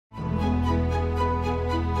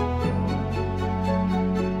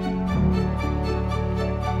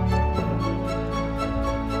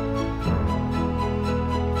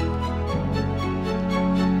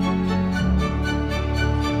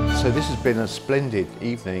So this has been a splendid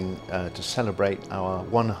evening to celebrate our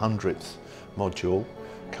 100th module,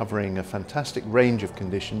 covering a fantastic range of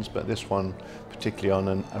conditions, but this one particularly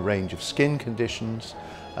on a range of skin conditions.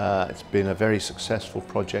 It's been a very successful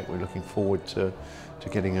project. We're looking forward to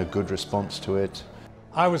getting a good response to it.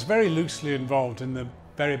 I was very loosely involved in the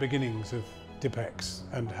very beginnings of DIPEX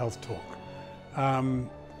and Health Talk.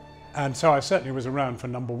 And so I certainly was around for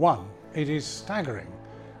number one. It is staggering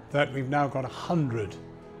that we've now got 100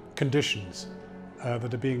 conditions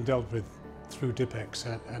that are being dealt with through DIPEX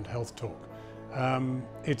and Health Talk.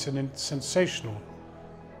 It's a sensational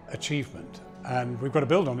achievement, and we've got to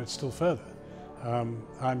build on it still further.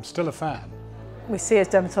 I'm still a fan. We see as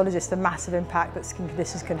dermatologists the massive impact that skin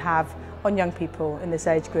conditions can have on young people in this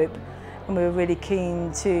age group, and we were really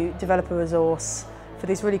keen to develop a resource for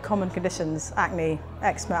these really common conditions: acne,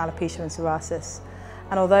 eczema, alopecia and psoriasis.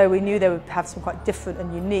 And although we knew they would have some quite different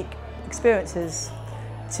and unique experiences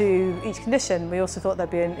to each condition, we also thought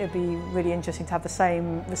it'd be really interesting to have the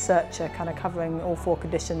same researcher kind of covering all 4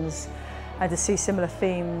 conditions and to see similar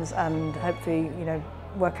themes and hopefully,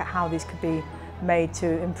 work out how these could be made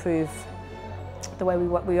to improve the way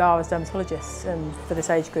we are as dermatologists and for this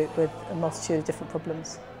age group with a multitude of different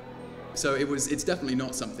problems. So it's definitely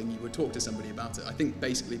not something you would talk to somebody about it. I think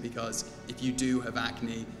basically because if you do have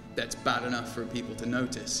acne that's bad enough for people to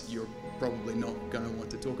notice, you're probably not going to want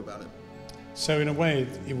to talk about it. So in a way,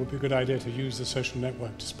 it would be a good idea to use the social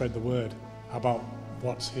network to spread the word about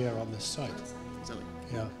what's here on this site. Exactly.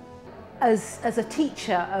 Yeah. As a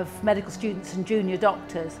teacher of medical students and junior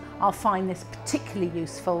doctors, I'll find this particularly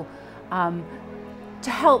useful to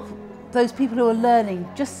help those people who are learning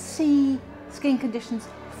just see skin conditions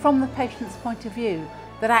from the patient's point of view,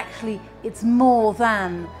 that actually it's more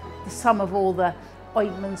than the sum of all the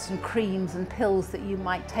ointments and creams and pills that you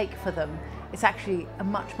might take for them. It's actually a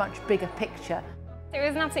much, much bigger picture. It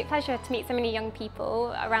was an absolute pleasure to meet so many young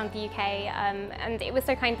people around the UK, and it was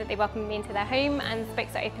so kind that they welcomed me into their home and spoke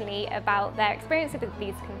so openly about their experiences with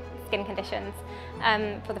these skin conditions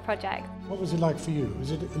for the project. What was it like for you?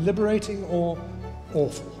 Was it liberating or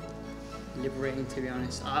awful? Liberating, to be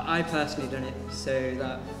honest. I personally done it so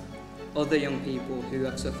that other young people who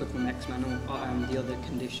have suffered from eczema or the other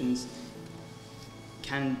conditions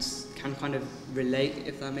can kind of relate,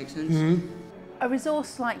 if that makes sense. Mm-hmm. A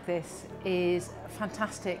resource like this is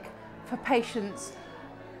fantastic for patients.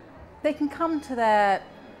 They can come to their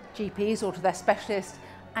GPs or to their specialist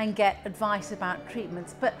and get advice about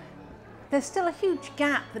treatments, but there's still a huge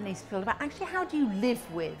gap that needs to be filled about actually how do you live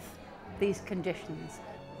with these conditions.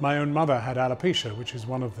 My own mother had alopecia, which is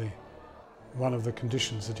one of the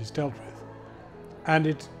conditions that is dealt with, and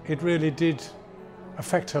it really did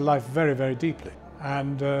affect her life very, very deeply.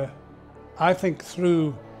 And I think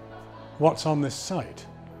through what's on this site,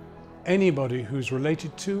 anybody who's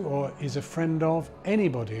related to or is a friend of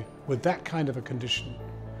anybody with that kind of a condition,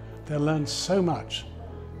 they'll learn so much,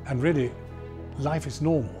 and really life is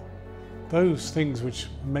normal. Those things which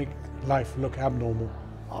make life look abnormal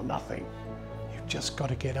are nothing. You've just got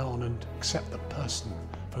to get on and accept the person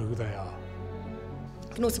for who they are.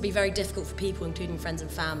 It can also be very difficult for people, including friends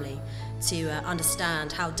and family, to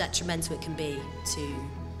understand how detrimental it can be to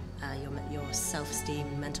your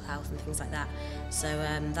self-esteem, mental health and things like that. So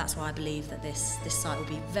that's why I believe that this site will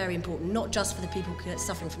be very important, not just for the people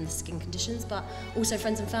suffering from the skin conditions, but also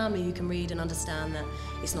friends and family who can read and understand that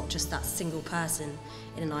it's not just that single person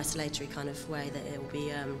in an isolatory kind of way, that it will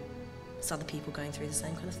be it's other people going through the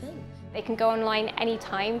same kind of thing. They can go online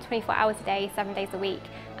anytime, 24 hours a day, 7 days a week,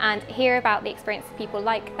 and hear about the experience of people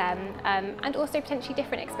like them, and also potentially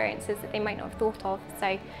different experiences that they might not have thought of.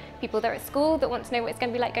 So people that are at school that want to know what it's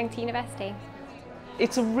going to be like going to university.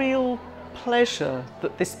 It's a real pleasure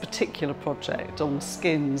that this particular project on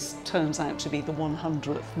skins turns out to be the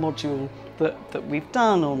 100th module that we've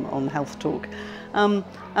done on Health Talk. And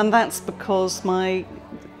that's because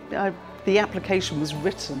the application was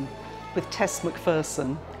written with Tess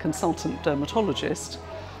McPherson, consultant dermatologist,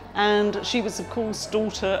 and she was of course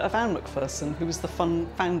daughter of Anne McPherson, who was the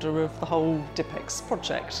founder of the whole DIPEX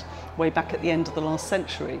project way back at the end of the last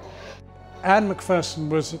century. Anne McPherson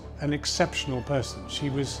was an exceptional person. She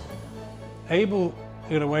was able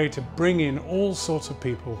in a way to bring in all sorts of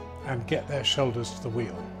people and get their shoulders to the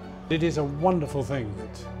wheel. It is a wonderful thing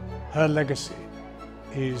that her legacy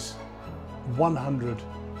is 100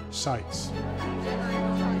 sites.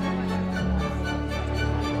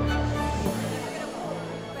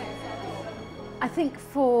 I think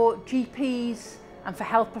for GPs and for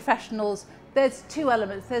health professionals, there's 2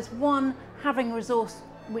 elements. There's one, having a resource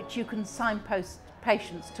which you can signpost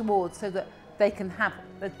patients towards so that they can have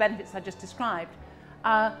the benefits I just described.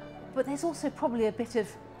 But there's also probably a bit of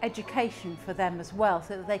education for them as well,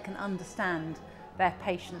 so that they can understand their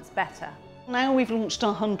patients better. Now we've launched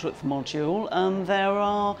our 100th module, and there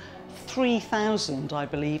are 3,000, I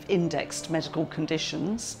believe, indexed medical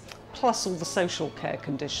conditions, plus all the social care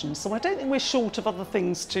conditions. So I don't think we're short of other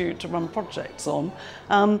things to run projects on.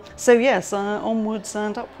 So yes, onwards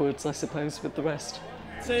and upwards, I suppose, with the rest.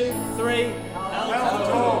 2, 3, health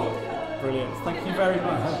talk. Brilliant, thank you very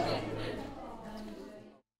much.